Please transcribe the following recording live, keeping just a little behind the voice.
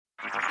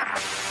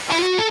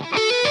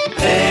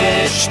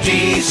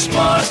HT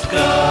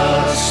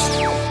Smartcast.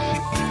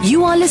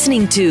 You are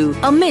listening to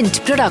a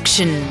Mint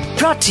production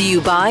brought to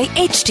you by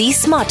HT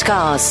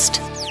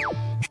Smartcast.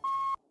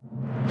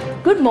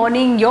 Good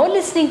morning, you're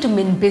listening to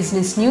Mint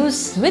Business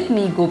News with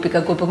me,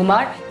 Gopika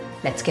Gopakumar.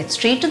 Let's get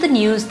straight to the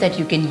news that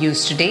you can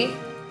use today.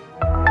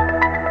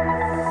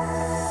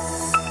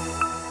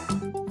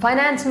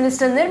 Finance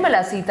Minister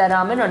Nirmala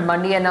Sitharaman on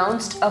Monday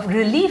announced a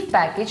relief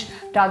package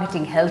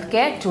targeting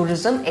healthcare,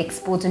 tourism,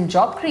 exports and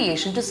job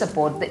creation to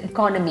support the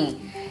economy.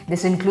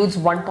 This includes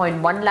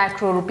 1.1 lakh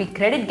crore rupee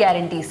credit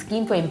guarantee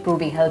scheme for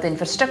improving health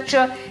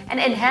infrastructure and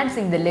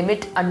enhancing the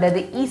limit under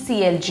the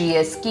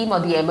ECLGS scheme or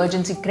the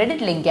Emergency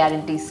Credit Link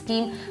Guarantee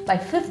Scheme by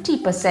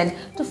 50%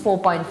 to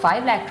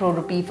 4.5 lakh crore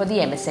rupee for the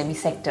MSME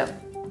sector.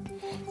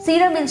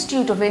 Serum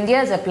Institute of India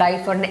has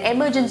applied for an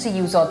emergency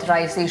use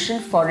authorization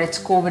for its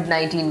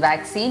COVID-19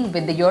 vaccine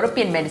with the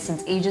European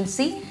Medicines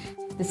Agency.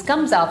 This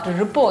comes after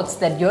reports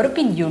that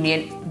European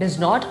Union does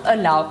not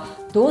allow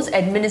those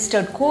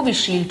administered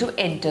Covishield to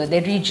enter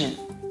their region.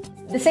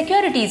 The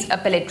Securities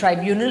Appellate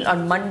Tribunal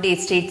on Monday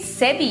states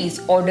SEBI's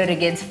order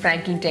against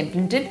Franklin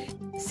Templeton.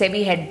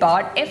 SEBI had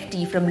barred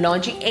FT from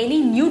launching any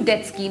new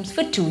debt schemes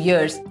for 2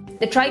 years.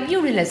 The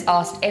tribunal has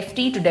asked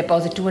FT to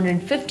deposit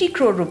 250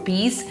 crore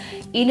rupees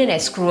in an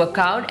escrow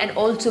account and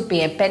also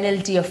pay a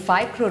penalty of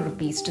 5 crore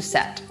rupees to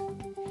SAT.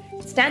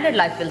 Standard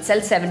Life will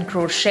sell 7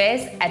 crore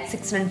shares at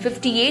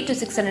 658 to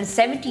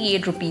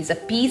 678 rupees a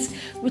piece,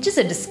 which is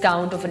a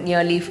discount of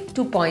nearly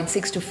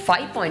 2.6 to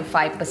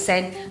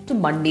 5.5% to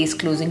Monday's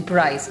closing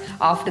price.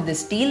 After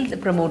this deal, the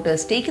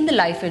promoter's stake in the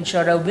life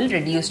insurer will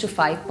reduce to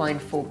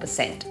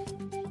 5.4%.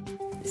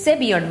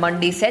 SEBI on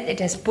Monday said it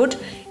has put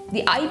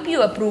the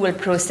IPO approval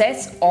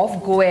process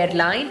of Go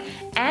Airline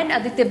and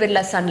Aditya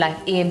Birla Sun Life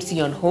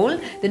AMC on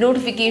hold. The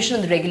notification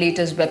on the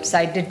regulator's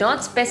website did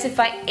not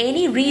specify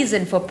any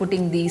reason for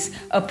putting these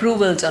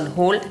approvals on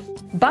hold,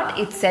 but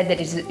it said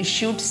that it has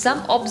issued some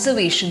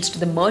observations to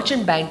the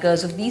merchant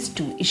bankers of these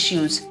two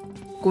issues.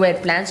 Go Air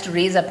plans to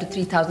raise up to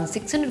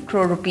 3,600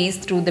 crore rupees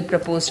through the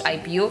proposed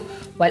IPO,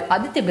 while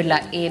Aditya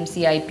Birla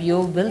AMC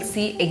IPO will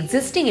see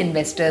existing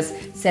investors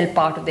sell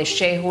part of their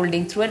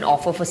shareholding through an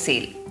offer for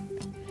sale.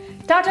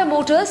 Tata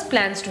Motors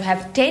plans to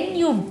have 10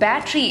 new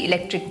battery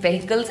electric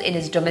vehicles in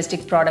its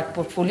domestic product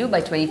portfolio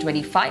by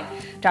 2025.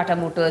 Tata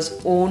Motors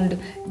owned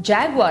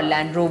Jaguar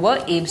Land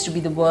Rover aims to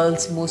be the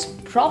world's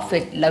most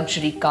profit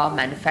luxury car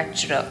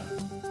manufacturer.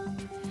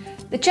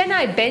 The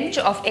Chennai bench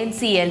of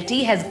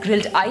NCLT has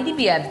grilled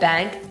IDBI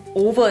Bank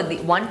over the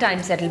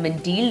one-time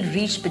settlement deal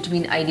reached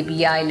between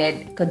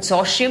IDBI-led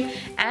consortium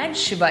and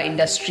Shiva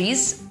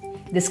Industries.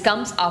 This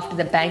comes after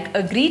the bank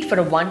agreed for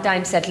a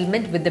one-time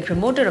settlement with the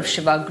promoter of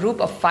Shiva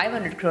Group of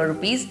 500 crore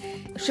rupees.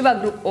 Shiva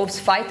Group owes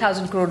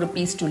 5,000 crore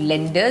rupees to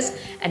lenders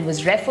and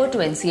was referred to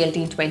NCLT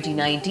in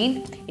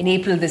 2019. In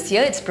April this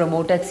year, its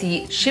promoter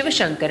C.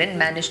 Shivashankaran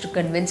managed to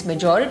convince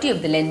majority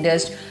of the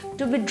lenders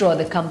to withdraw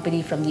the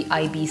company from the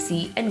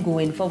IBC and go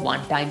in for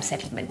one-time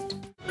settlement.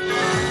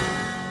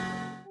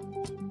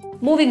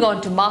 Moving on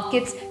to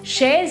markets,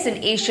 shares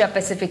in Asia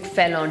Pacific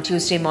fell on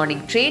Tuesday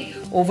morning trade.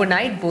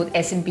 Overnight, both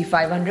S&P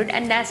 500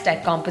 and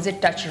Nasdaq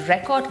Composite touched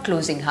record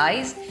closing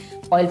highs.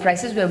 Oil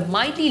prices were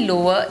mildly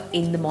lower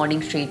in the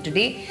morning trade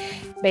today.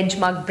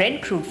 Benchmark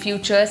Brent crude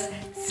futures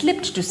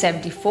slipped to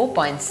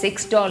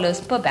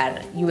 $74.6 per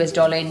barrel. US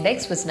dollar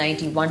index was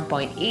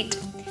 91.8.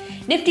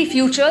 Nifty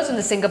futures on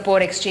the Singapore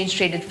exchange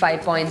traded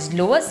 5 points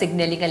lower,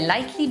 signaling a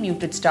likely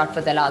muted start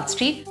for Dalal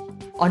Street.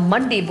 On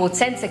Monday, both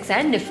Sensex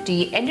and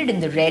Nifty ended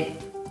in the red,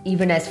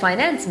 even as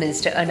Finance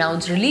Minister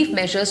announced relief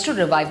measures to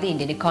revive the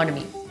Indian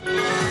economy.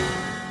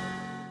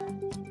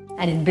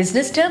 And in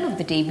business term of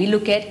the day, we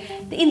look at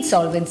the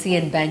Insolvency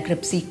and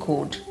Bankruptcy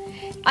Code.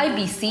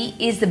 IBC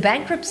is the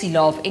bankruptcy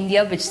law of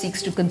India, which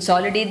seeks to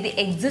consolidate the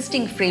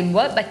existing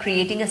framework by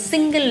creating a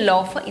single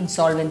law for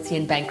insolvency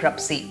and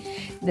bankruptcy.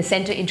 The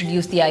centre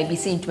introduced the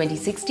IBC in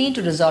 2016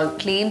 to resolve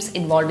claims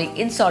involving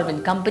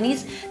insolvent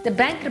companies. The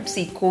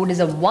Bankruptcy Code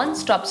is a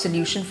one-stop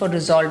solution for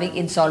resolving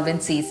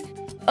insolvencies.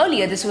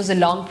 Earlier, this was a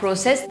long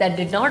process that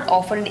did not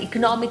offer an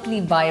economically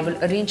viable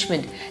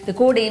arrangement. The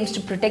code aims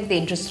to protect the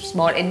interests of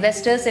small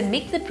investors and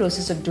make the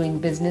process of doing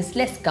business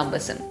less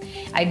cumbersome.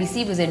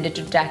 IBC was intended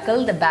to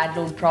tackle the bad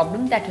loan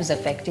problem that was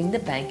affecting the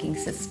banking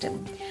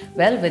system.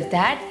 Well, with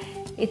that,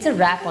 it's a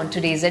wrap on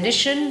today's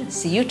edition.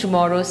 See you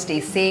tomorrow.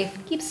 Stay safe.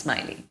 Keep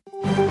smiling.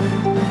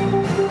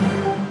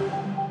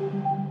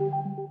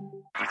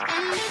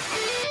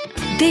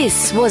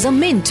 This was a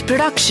Mint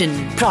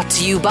production brought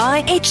to you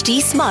by HT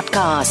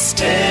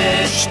Smartcast.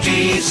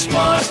 HT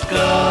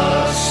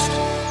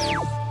Smartcast.